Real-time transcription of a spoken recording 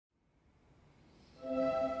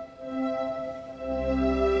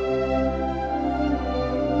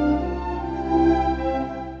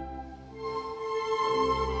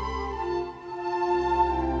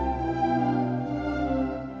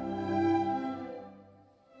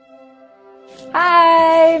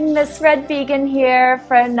Hi, Miss Red Vegan here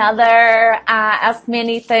for another Ask Me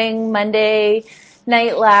Anything Monday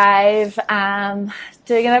Night Live.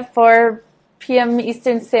 Doing it at 4 p.m.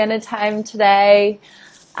 Eastern Standard Time today.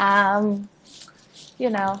 Because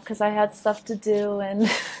I had stuff to do and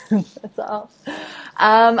that's all.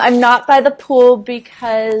 I'm not by the pool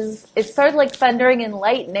because it started like thundering and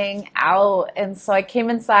lightning out, and so I came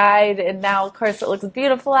inside, and now of course it looks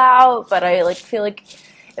beautiful out, but I feel like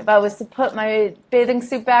if I was to put my bathing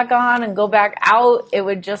suit back on and go back out, it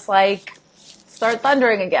would just start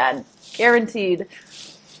thundering again, guaranteed.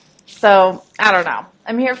 So I don't know.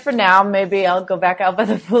 I'm here for now. Maybe I'll go back out by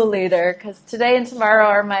the pool later, because today and tomorrow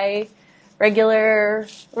are my regular,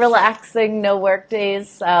 relaxing, no work days.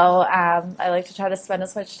 So I like to try to spend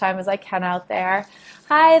as much time as I can out there.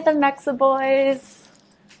 Hi, the Mexa boys.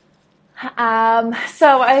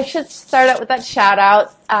 So I should start out with that shout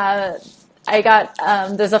out.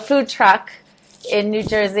 There's a food truck in New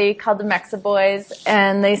Jersey called the Mexa Boys,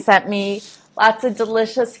 and they sent me lots of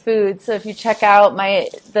delicious food. So if you check out my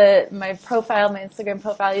profile, my Instagram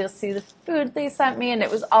profile, you'll see the food they sent me, and it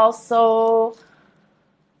was also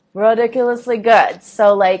ridiculously good.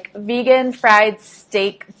 So vegan fried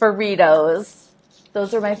steak burritos,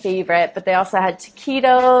 those are my favorite, but they also had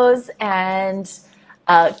taquitos and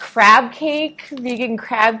crab cake, vegan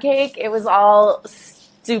crab cake. It was all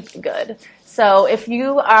super good. So if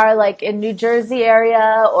you are in New Jersey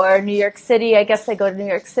area or New York City, I guess they go to New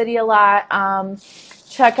York City a lot,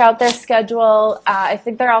 check out their schedule. I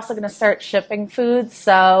think they're also going to start shipping food,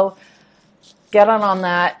 so get on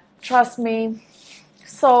that. Trust me.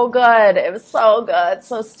 So good. It was so good.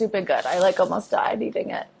 So stupid good. I almost died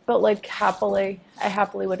eating it, but I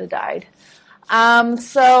happily would have died.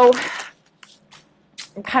 So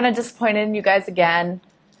I'm kind of disappointed in you guys again.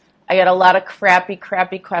 I got a lot of crappy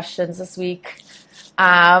questions this week,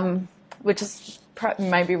 which is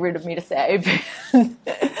might be rude of me to say,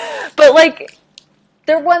 but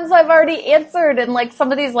they're ones I've already answered, and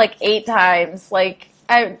some of these 8 times.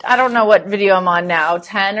 I don't know what video I'm on now,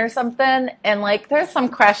 10 or something, and there's some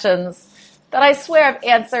questions that I swear I've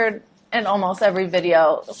answered in almost every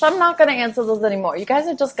video, so I'm not going to answer those anymore. You guys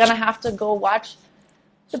are just going to have to go watch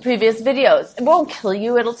the previous videos. It won't kill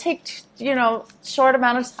you. It'll take, short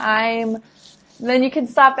amount of time. And then you can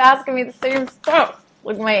stop asking me the same stuff.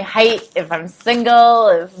 Like my height, if I'm single,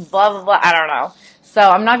 if blah, blah, blah. I don't know. So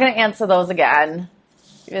I'm not going to answer those again,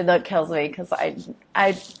 even though it kills me, because I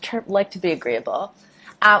like to be agreeable.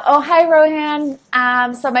 Hi, Rohan.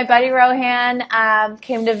 So my buddy Rohan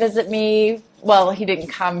came to visit me. Well, he didn't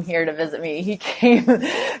come here to visit me. He came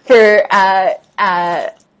for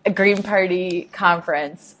a Green Party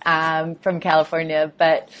conference from California,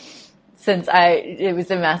 but since it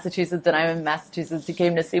was in Massachusetts and I'm in Massachusetts, he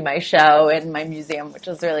came to see my show and my museum, which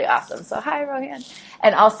was really awesome. So hi, Rohan.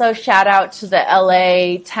 And also shout out to the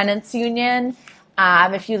LA Tenants Union.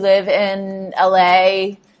 If you live in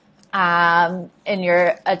LA and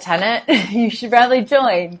you're a tenant, you should probably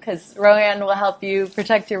join, because Rohan will help you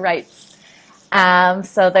protect your rights.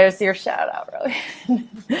 So there's your shout out, Rohan.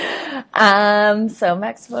 So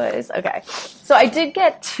Max Boys. Okay. So I did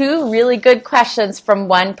get 2 really good questions from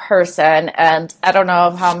one person, and I don't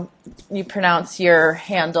know how you pronounce your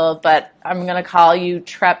handle, but I'm going to call you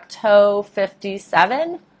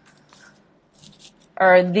Trepto57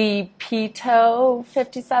 or the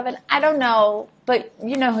Pito57. I don't know, but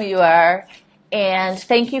you know who you are. And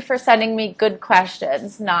thank you for sending me good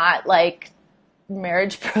questions, not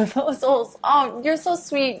marriage proposals. Oh, you're so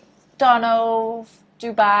sweet, Dawn of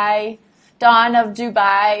Dubai.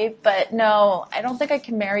 But no, I don't think I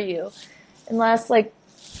can marry you unless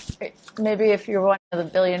maybe if you're one of the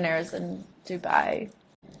billionaires in Dubai.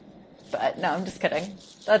 But no, I'm just kidding.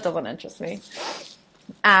 That doesn't interest me.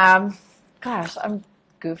 Gosh, I'm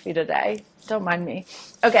goofy today. Don't mind me.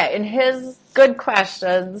 Okay, and his good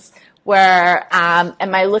questions were,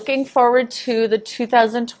 am I looking forward to the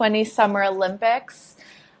 2020 Summer Olympics?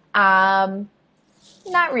 Not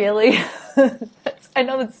really. I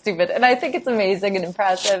know that's stupid, and I think it's amazing and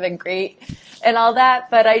impressive and great and all that,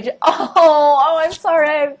 but I'm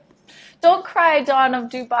sorry. Don't cry, Dawn of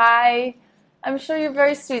Dubai. I'm sure you're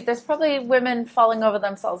very sweet. There's probably women falling over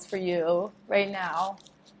themselves for you right now.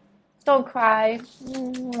 Don't cry.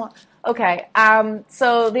 Okay,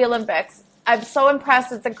 so the Olympics. I'm so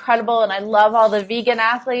impressed. It's incredible, and I love all the vegan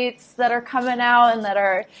athletes that are coming out and that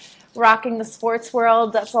are rocking the sports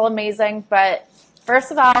world. That's all amazing. But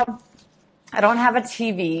first of all, I don't have a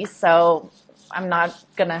TV, so I'm not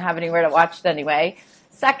going to have anywhere to watch it anyway.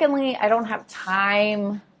 Secondly, I don't have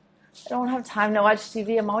time. I don't have time to watch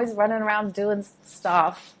TV. I'm always running around doing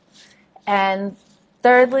stuff. And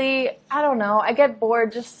thirdly, I don't know. I get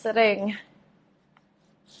bored just sitting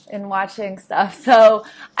and watching stuff. So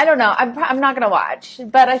I don't know. I'm not going to watch,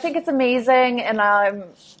 but I think it's amazing, and I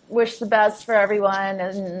wish the best for everyone,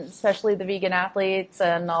 and especially the vegan athletes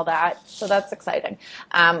and all that. So that's exciting.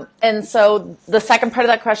 And so the second part of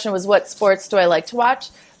that question was, what sports do I like to watch?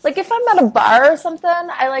 Like if I'm at a bar or something,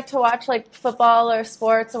 I like to watch like football or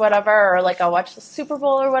sports or whatever, or like I'll watch the Super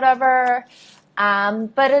Bowl or whatever.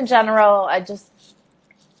 But in general, I just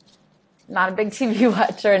not a big TV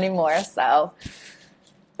watcher anymore. So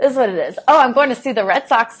is what it is. Oh, I'm going to see the Red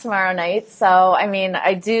Sox tomorrow night. So, I mean,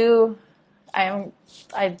 I'd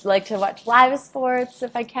like to watch live sports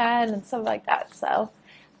if I can and stuff like that. So,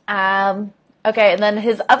 okay. And then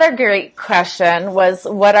his other great question was,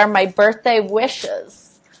 what are my birthday wishes?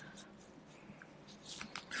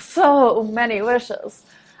 So many wishes.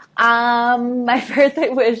 My birthday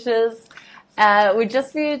wishes would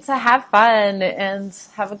just be to have fun and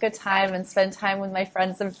have a good time and spend time with my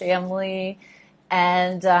friends and family.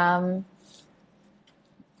 And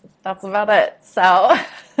that's about it. So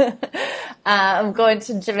I'm going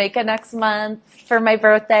to Jamaica next month for my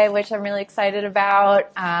birthday, which I'm really excited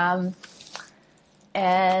about. And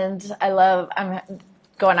I'm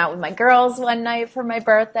going out with my girls one night for my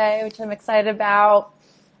birthday, which I'm excited about.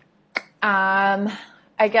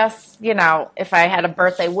 I guess, if I had a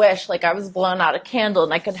birthday wish, like I was blowing out a candle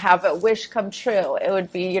and I could have a wish come true, it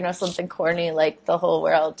would be, something corny like the whole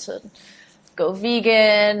world to go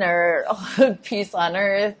vegan or peace on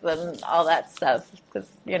earth and all that stuff. Because,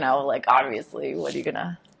 obviously, what are you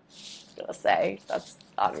gonna say? That's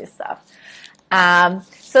obvious stuff.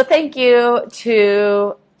 So thank you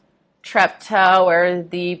to Trepto or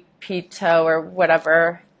the Pito or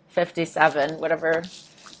whatever, 57, whatever.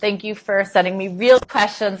 Thank you for sending me real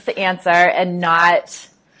questions to answer and not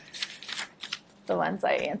the ones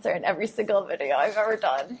I answer in every single video I've ever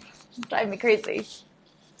done. Drive me crazy.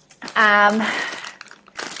 Since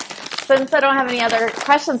I don't have any other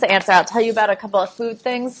questions to answer, I'll tell you about a couple of food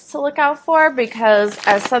things to look out for, because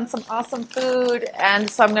I sent some awesome food, and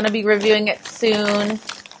so I'm going to be reviewing it soon.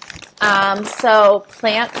 So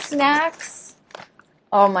plant snacks.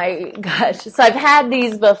 Oh my gosh. So I've had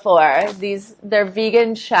these before. They're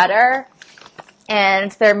vegan cheddar,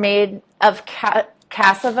 and they're made of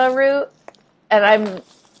cassava root. And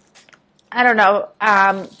I don't know.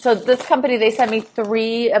 So this company, they sent me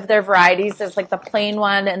 3 of their varieties. There's like the plain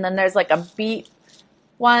one, and then there's like a beet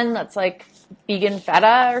one that's like vegan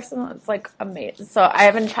feta or something. It's like amazing. So I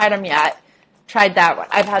haven't tried them yet. Tried that one.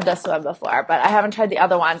 I've had this one before, but I haven't tried the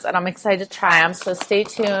other ones, and I'm excited to try them. So stay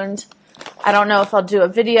tuned. I don't know if I'll do a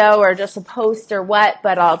video or just a post or what,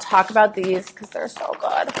 but I'll talk about these because they're so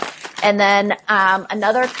good. And then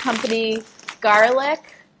another company, Garlic,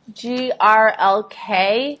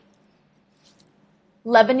 GRLK,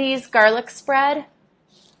 Lebanese garlic spread.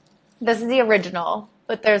 This is the original,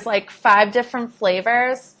 but there's like 5 different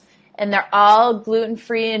flavors, and they're all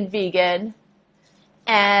gluten-free and vegan.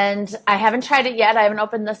 And I haven't tried it yet. I haven't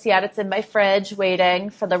opened this yet. It's in my fridge waiting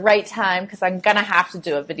for the right time, because I'm going to have to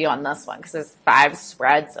do a video on this one because there's 5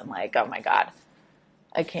 spreads. I'm like, oh my God,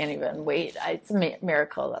 I can't even wait. It's a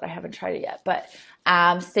miracle that I haven't tried it yet. But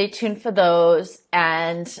stay tuned for those.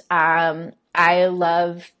 And I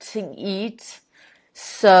love to eat.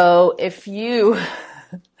 So if you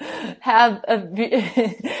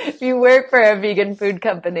if you work for a vegan food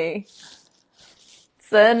company,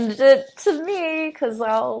 send it to me, because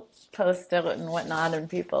I'll post it and whatnot, and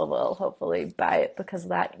people will hopefully buy it because of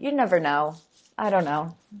that. You never know. I don't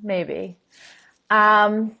know. Maybe.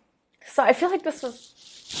 So I feel like this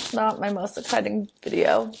was not my most exciting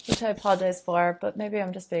video, which I apologize for, but maybe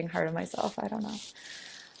I'm just being hard on myself. I don't know.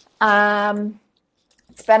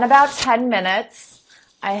 It's been about 10 minutes.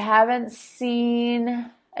 I haven't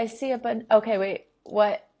seen, I see a bunch. Okay, wait,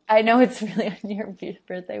 what? I know it's really on your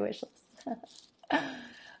birthday wish list.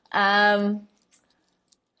 I'm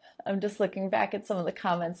just looking back at some of the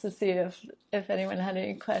comments to see if anyone had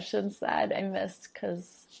any questions that I missed,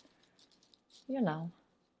 because, then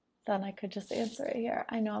I could just answer it here.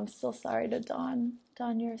 I know, I'm still sorry to Dawn.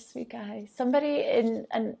 Dawn, you're a sweet guy. Somebody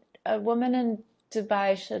a woman in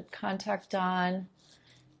Dubai should contact Dawn,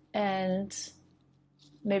 and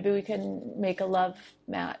maybe we can make a love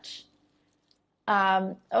match.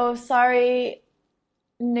 Oh, sorry,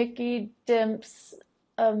 Nikki Dimps,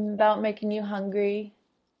 about making you hungry.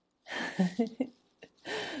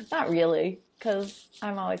 Not really, because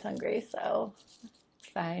I'm always hungry, so it's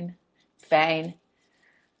fine. It's fine.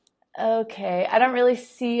 Okay, I don't really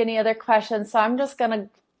see any other questions, so I'm just going to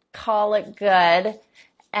call it good.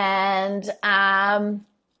 And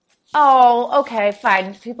Oh, okay,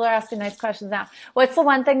 fine. People are asking nice questions now. What's the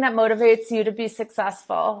one thing that motivates you to be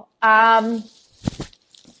successful? Not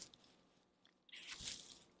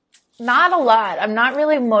a lot. I'm not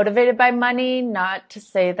really motivated by money. Not to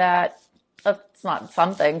say that it's not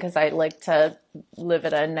something, because I like to live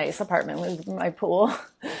in a nice apartment with my pool,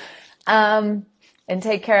 and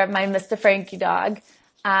take care of my Mr. Frankie dog.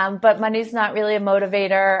 But money's not really a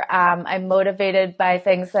motivator. I'm motivated by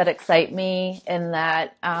things that excite me and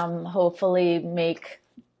that hopefully make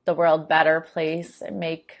the world a better place and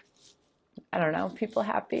make, I don't know, people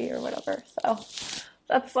happy or whatever. So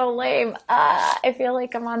that's so lame. I feel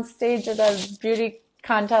like I'm on stage at a beauty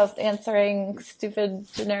contest answering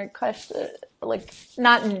stupid generic questions. Like,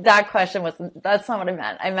 not that question wasn't, that's not what I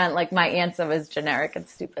meant. I meant like my answer was generic and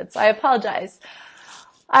stupid. So I apologize.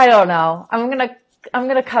 I don't know. I'm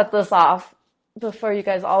gonna cut this off before you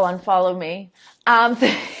guys all unfollow me.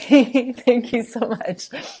 Thank you so much.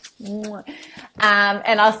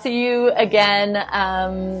 And I'll see you again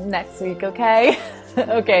next week, okay?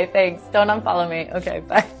 Okay, thanks. Don't unfollow me. Okay,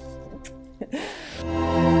 bye.